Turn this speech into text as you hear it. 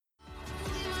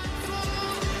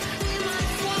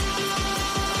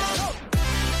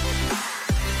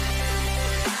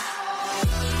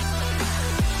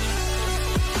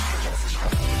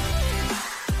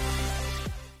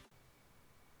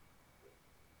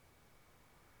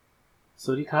ส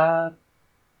วัสดีครับ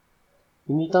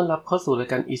ยินดีต้อนรับเข้าสู่ราย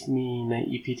การ Is Me ใน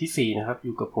EP ที่4นะครับอ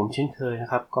ยู่กับผมเช่นเคยนะ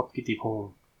ครับก๊อฟกิติพงศ์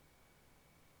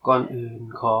ก่อนอื่น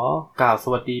ขอกล่าวส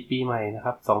วัสดีปีใหม่นะค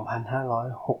รับ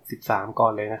2563ก่อ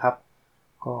นเลยนะครับ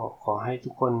ก็ขอให้ทุ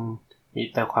กคนมี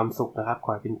แต่ความสุขนะครับข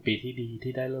อให้เป็นปีที่ดี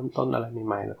ที่ได้เริ่มต้นอะไร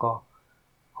ใหม่ๆแล้วก็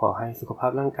ขอให้สุขภา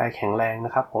พร่างกายแข็งแรงน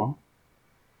ะครับผม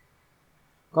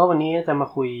ก็วันนี้จะมา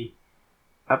คุย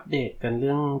อัปเดตกันเ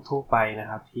รื่องทั่วไปนะ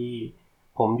ครับที่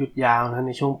ผมหยุดยาวนะใ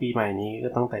นช่วงปีใหม่นี้ก็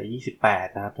ตั้งแต่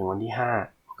28นะครับถึงวันที่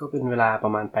5ก็เป็นเวลาปร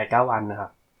ะมาณ8-9วันนะครั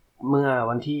บเมื่อ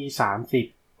วันที่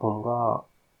30ผมก็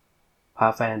พา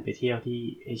แฟนไปเที่ยวที่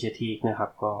เอเชียทีคนะครับ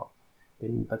ก็เป็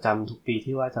นประจำทุกปี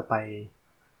ที่ว่าจะไป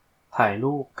ถ่าย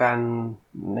รูปกัน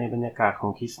ในบรรยากาศขอ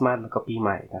งคริสต์มาสแล้วก็ปีให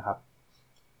ม่นะครับ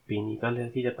ปีนี้ก็เลือก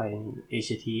ที่จะไปเอเ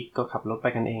ชียทีคก็ขับรถไป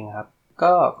กันเองครับ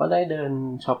ก็ได้เดิน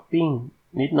ช้อปปิ้ง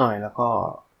นิดหน่อยแล้วก็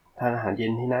ทานอาหารเย็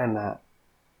นที่นั่นนะฮะ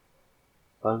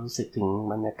ก็รู้สึกถึง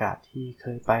บรรยากาศที่เค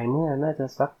ยไปเมื่อน่าจะ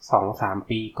สัก 2-3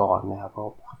 ปีก่อนนะครับเพรา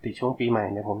ะปกติช่วงปีใหม่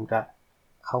เนี่ยผมจะ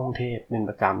เข้ากรุงเทพเป็น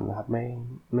ประจำนะครับ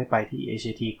ไม่ไปที่เอเชี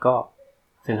ยทีก็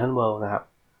เซ็นทรัลเวิลด์นะครับ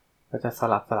ก็จะส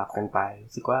ลับกันไป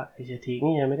รู้สึกว่าเอเชียที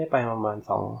นี่ยังไม่ได้ไปประมาณ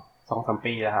2-3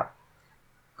 ปีแล้วครับ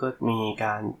ก็มีก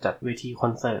ารจัดเวทีคอ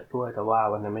นเสิร์ตด้วยแต่ว่า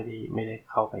วันนั้นไม่ได้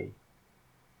เข้าไป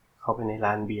ใน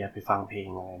ร้านเบียร์ไปฟังเพลง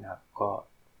อะไรนะครับก็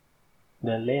เ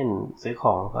ดินเล่นซื้อข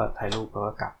องก็ถ่ายรูปแล้ว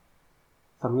ก็กลับ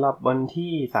สำหรับวัน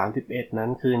ที่31นั้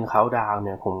นคืนเค้าดาวน์เ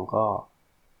นี่ยผมก็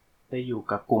ได้อยู่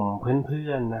กับกลุ่มเพื่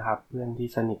อนๆนะครับเพื่อนที่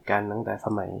สนิทกันตั้งแต่ส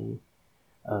มัย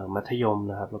มัธยม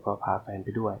นะครับแล้วก็พาแฟนไป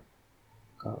ด้วย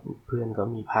ก็เพื่อนก็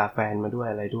มีพาแฟนมาด้วย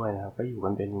อะไรด้วยนะครับก็อยู่กั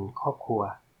นเป็นครอบครัว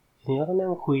ทีนี้ก็นั่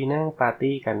งคุยนั่งปาร์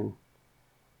ตี้กัน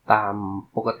ตาม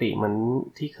ปกติเหมือน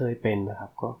ที่เคยเป็นนะครั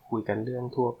บก็คุยกันเรื่อง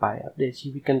ทั่วไปอัปเดตชี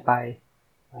วิตกันไป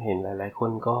เห็นหลายๆค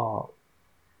นก็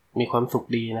มีความสุข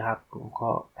ดีนะครับผมก็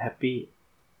แฮปปี้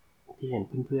ที่เห็น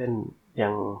เพื่อนๆยั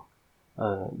ง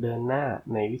เดินหน้า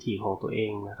ในวิถีของตัวเอ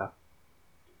งนะครับ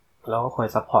แล้วก็คอย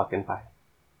ซัพพอร์ตกันไป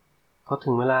พอถึ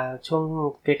งเวลาช่วง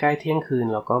ใกล้ๆเที่ยงคืน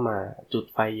เราก็มาจุด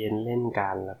ไฟเย็นเล่นกั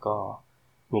นแล้วก็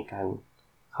มีการ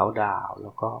เขาน์ดาวน์แ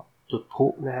ล้วก็จุดพลุ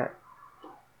นะฮะ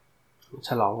ฉ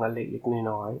ลองกันเล็กๆ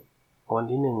น้อยๆวัน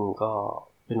ที่หนึ่งก็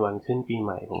เป็นวันขึ้นปีใ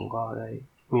หม่ผมก็ได้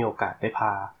มีโอกาสได้พ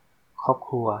าครอบ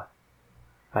ครัว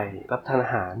ไปรับทานอา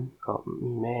หารก็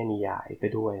มีแม่มียายไป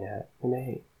ด้วยนะฮะไม่ได้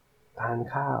ทาน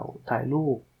ข้าวถ่ายรู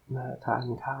ปนะทาน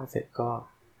ข้าวเสร็จ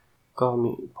ก็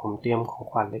มีผมเตรียมของ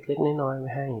ขวัญเล็กๆน้อยๆไ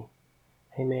ว้ใ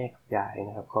ห้แม่กับยายน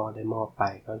ะครับก็ได้มอบไป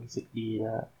ก็รู้สึกดีน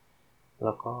ะแ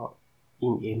ล้วก็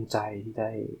อิ่มเอมใจที่ไ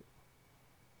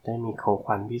ด้มีของข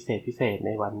วัญพิเศษใ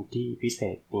นวันที่พิเศ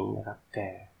ษนี้นะครับแก่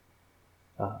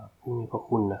ผู้มีพระ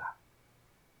คุณนะครับ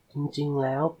จริงๆแ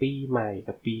ล้วปีใหม่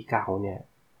กับปีเก่าเนี่ย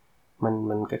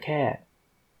มันก็แค่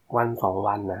1-2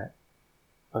 วันนะ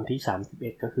วันที่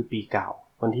31ก็คือปีเก่า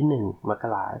วันที่1 มก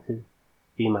ราก็คือ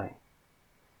ปีใหม่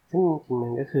ซึ่งจริงๆมั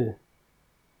นก็คือ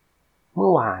เมื่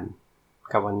อวาน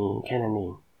กับวันนี้แค่นั้นเอ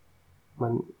งมั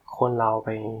นคนเราไป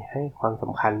ให้ความส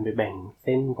ำคัญไปแบ่งเ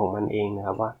ส้นของมันเองนะค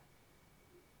รับว่า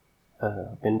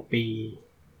เป็นปี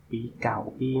เก่า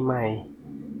ปีใหม่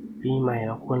เ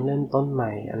ราควรเริ่มต้นให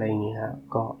ม่อะไรอย่างนี้ครับ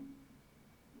ก็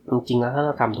จริงๆแล้วถ้าเร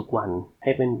าทำทุกวันใ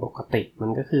ห้เป็นปกติมั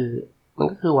นก็คื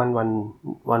อวัน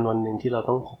หนึ่งที่เรา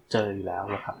ต้องพบเจออยู่แล้ว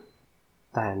นะครับ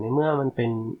แต่ในเมื่อมันเป็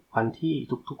นวันที่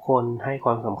ทุกๆคนให้ค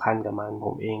วามสำคัญกับมันผ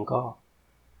มเองก็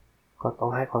ต้อ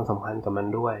งให้ความสำคัญกับมัน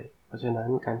ด้วยเพราะฉะนั้น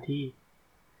การที่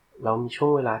เรามีช่ว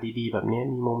งเวลาดีๆแบบนี้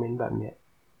มีโมเมนต์แบบนี้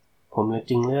ผมเลย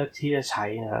จึงเลือกที่จะใช้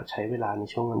นะครับใช้เวลาใน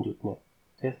ช่วงวันหยุดเนี่ย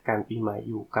เทศกาลปีใหม่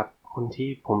อยู่กับคนที่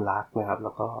ผมรักนะครับแ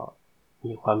ล้วก็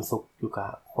มีความสุขอยู่กั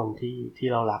บคนที่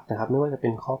เรารักนะครับไม่ว่าจะเป็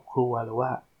นครอบครัวหรือว่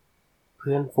าเ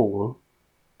พื่อนฝูง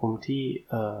ผมที่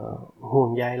ห่วง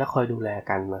ใยและคอยดูแล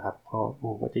กันนะครับก็ผ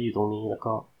มก็จะอยู่ตรงนี้แล้ว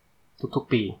ก็ทุก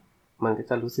ๆปีมันก็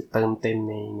จะรู้สึกเติมเต็ม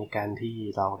ในการที่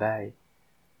เราได้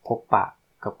พบปะ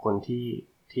กับคน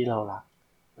ที่เรารัก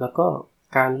แล้วก็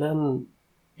การเริ่ม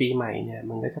ปีใหม่เนี่ย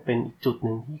มันก็จะเป็นอีกจุดห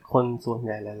นึ่งที่คนส่วนใ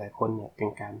หญ่หลายๆคนเนี่ยเป็น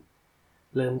การ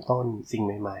เริ่มต้นสิ่งใ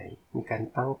หม่ๆมีการ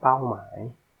ตั้งเป้าหมาย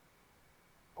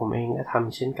ผมเองก็ท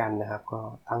ำเช่นกันนะครับก็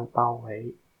ตั้งเป้าไว้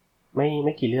ไ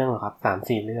ม่กี่เรื่องหรอกครับ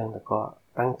3-4เรื่องแต่ก็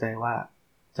ตั้งใจว่า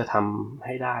จะทำใ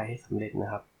ห้ได้ให้สำเร็จน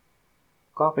ะครับ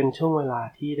ก็เป็นช่วงเวลา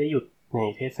ที่ได้หยุดใน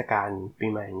เทศกาลปี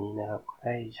ใหม่นี้นะครับไ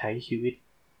ด้ใช้ชีวิต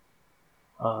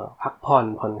พักผ่อน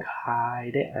คลาย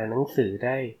ได้อ่านหนังสือไ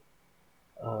ด้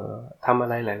ทำอะ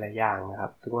ไรหลายๆอย่างนะครั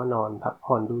บถึงว่านอนพัก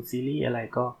ผ่อนดูซีรีส์อะไร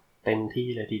ก็เต็มที่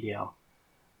เลยทีเดียว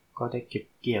ก็ได้เก็บ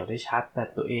เกี่ยวได้ชาร์จแบต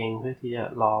ตัวเองเพื่อที่จะ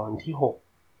รอวันที่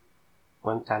6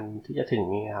วันจันทร์ที่จะถึง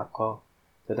นี้ครับก็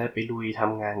จะได้ไปลุยท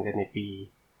ำงานกันในปี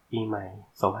ปีใหม่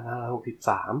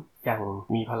 2563 อย่าง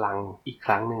มีพลังอีกค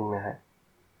รั้งหนึ่งนะฮะ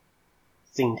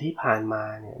สิ่งที่ผ่านมา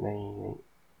เนี่ย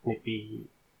ในปี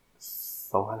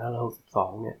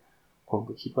 2562 เนี่ยผม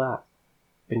ก็คิดว่า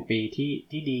เป็นปี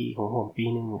ที่ดีของผมปี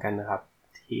หนึ่งเหมือนกันนะครับ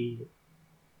ที่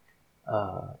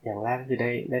อย่างแรกก็คือ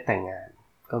ได้แต่งงาน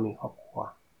ก็มีครอบครัว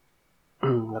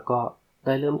แล้วก็ไ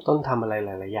ด้เริ่มต้นทำอะไรห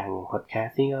ลายๆอย่างอย่างพอดแคส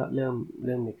ต์นี่ก็เ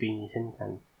ริ่มในปีนี้เช่นกัน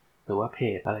หรือว่าเพ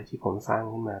จอะไรที่ผมสร้าง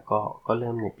ขึ้นมาก็เ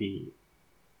ริ่มใน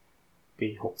ปี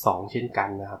62เช่นกัน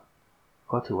นะครับ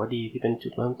ก็ถือว่าดีที่เป็นจุ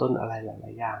ดเริ่มต้นอะไรหล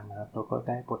ายๆอย่างนะครับแล้วก็ไ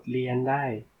ด้บทเรียนได้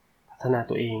พัฒนา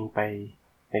ตัวเองไป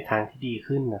ในทางที่ดี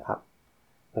ขึ้นนะครับ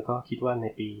แล้วก็คิดว่าใน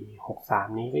ปี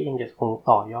63นี้ก็ยังจะคง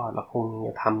ต่อยอดและคงจ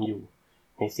ะทำอยู่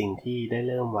ในสิ่งที่ได้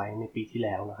เริ่มไว้ในปีที่แ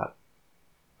ล้วนะครับ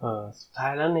สุดท้า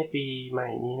ยแล้วในปีใหม่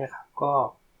นี้นะครับก็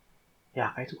อยา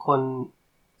กให้ทุกคน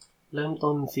เริ่ม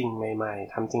ต้นสิ่งใหม่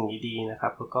ๆทำสิ่งดีๆนะครั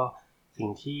บแล้วก็สิ่ง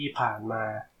ที่ผ่านมา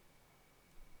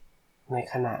ใน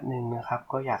ขณะหนึ่งนะครับ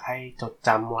ก็อยากให้จดจ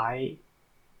ำไว้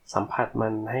สัมผัสมั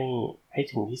นให้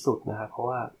ถึงที่สุดนะครับเพราะ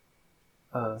ว่า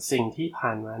สิ่งที่ผ่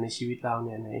านมาในชีวิตเราเ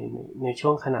นี่ยในช่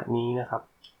วงขณะนี้นะครับ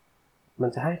มัน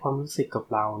จะให้ความรู้สึกกับ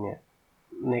เราเนี่ย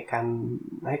ในการ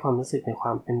ให้ความรู้สึกในคว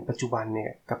ามเป็นปัจจุบันเนี่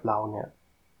ยกับเราเนี่ย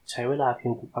ใช้เวลาเพีย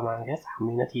งประมาณแค่3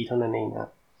วินาทีเท่านั้นเองนะครั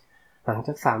บหลังจ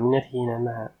าก3วินาทีนั้น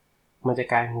นะฮะมันจะ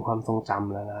กลายเป็นความทรงจ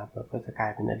ำแล้วนะครับแล้วก็จะกลา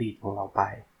ยเป็นอดีตของเราไป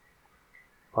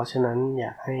เพราะฉะนั้นอย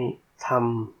ากให้ท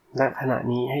ำณขณะ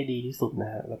นี้ให้ดีที่สุดน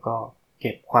ะฮะแล้วก็เ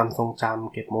ก็บความทรงจ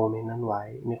ำเก็บโมเมนต์นั้นไว้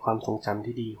ในความทรงจำ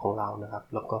ที่ดีของเรานะครับ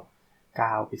แล้วก็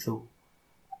ก้าวไปสู่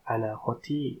อนาคต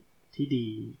ที่ดี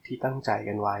ที่ตั้งใจ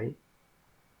กันไว้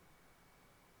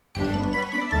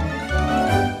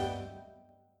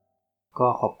ก็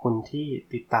ขอบคุณที่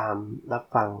ติดตามรับ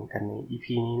ฟังกันใน EP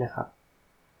นี้นะครับ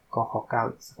ก็ขอกล่าว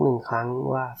อีกสักหนึ่งครั้ง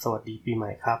ว่าสวัสดีปีให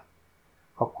ม่ครับ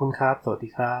ขอบคุณครับสวัสดี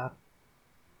ครับ